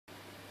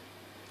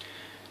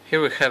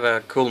Here we have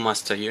a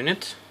Coolmaster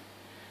unit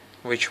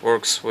which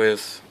works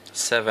with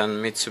 7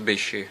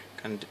 Mitsubishi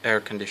air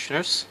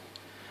conditioners.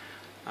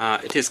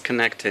 It is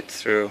connected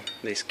through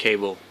this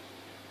cable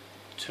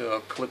to a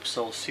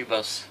Clipsal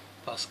CBus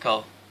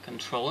Pascal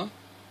controller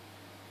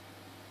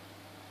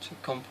to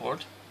COM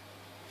port.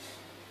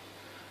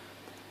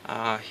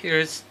 Here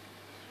is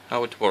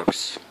how it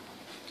works.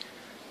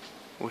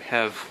 We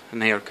have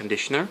an air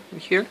conditioner in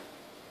here.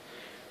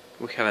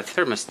 We have a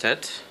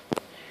thermostat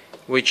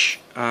which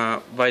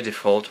by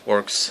default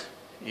works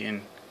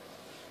in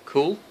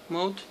cool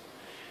mode.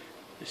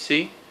 You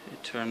see,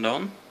 it turned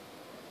on.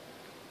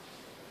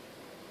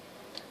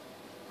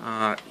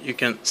 You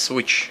can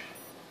switch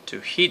to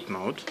heat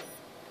mode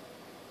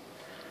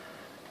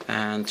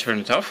and turn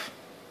it off,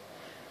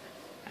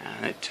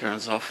 and it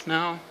turns off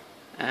now.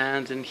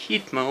 And in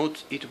heat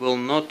mode it will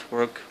not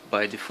work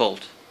by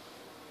default.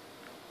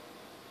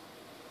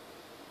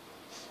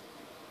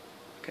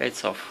 Okay,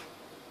 it's off.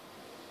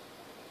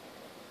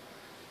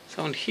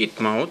 So in heat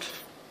mode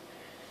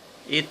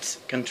it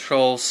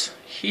controls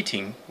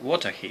heating,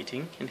 water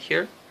heating in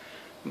here,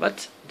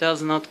 but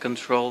does not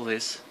control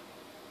this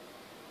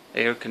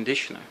air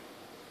conditioner.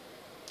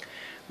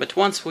 But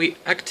once we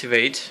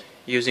activate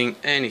using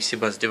any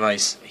CBus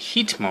device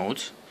heat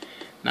mode,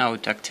 now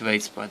it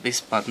activates by this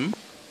button,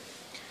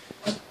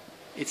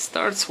 it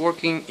starts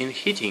working in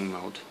heating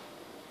mode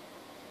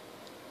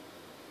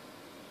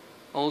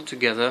all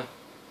together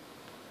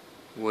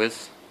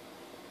with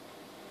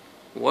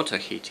water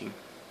heating.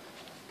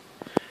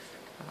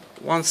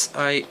 Once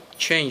I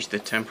change the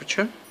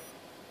temperature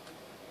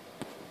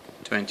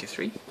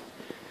 23,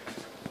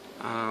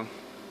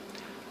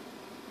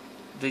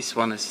 this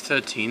one is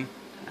 13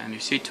 and you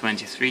see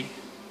 23,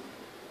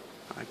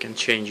 I can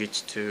change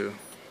it to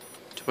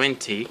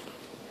 20.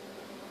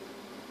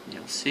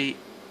 You'll see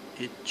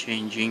it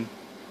changing.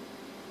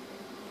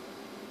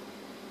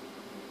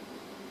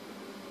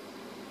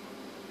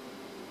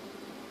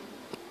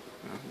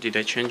 Did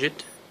I change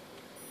it?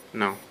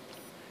 No.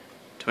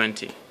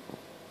 20.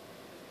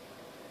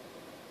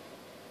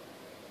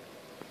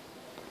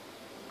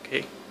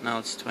 Okay, now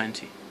it's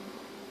 20.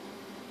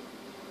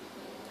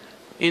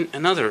 In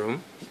another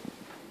room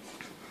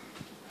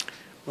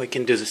we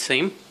can do the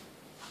same.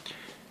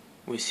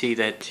 We see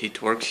that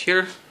it works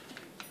here.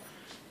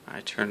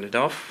 I turned it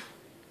off.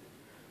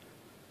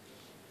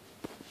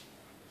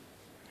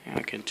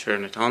 I can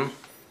turn it on.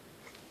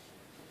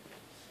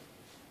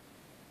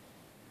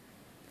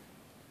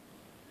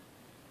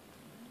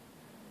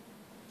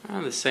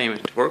 And the same,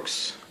 it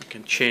works. I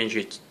can change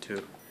it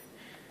to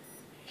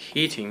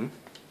heating,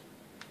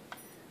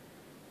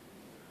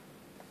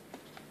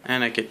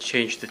 and I can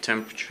change the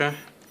temperature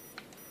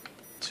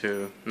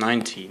to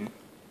 19,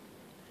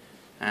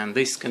 and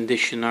this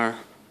conditioner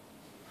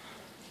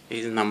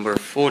is number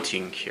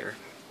 14 here.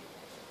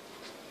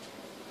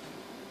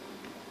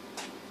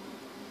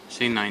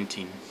 See,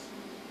 19.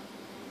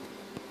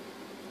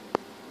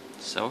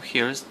 So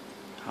here's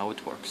how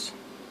it works.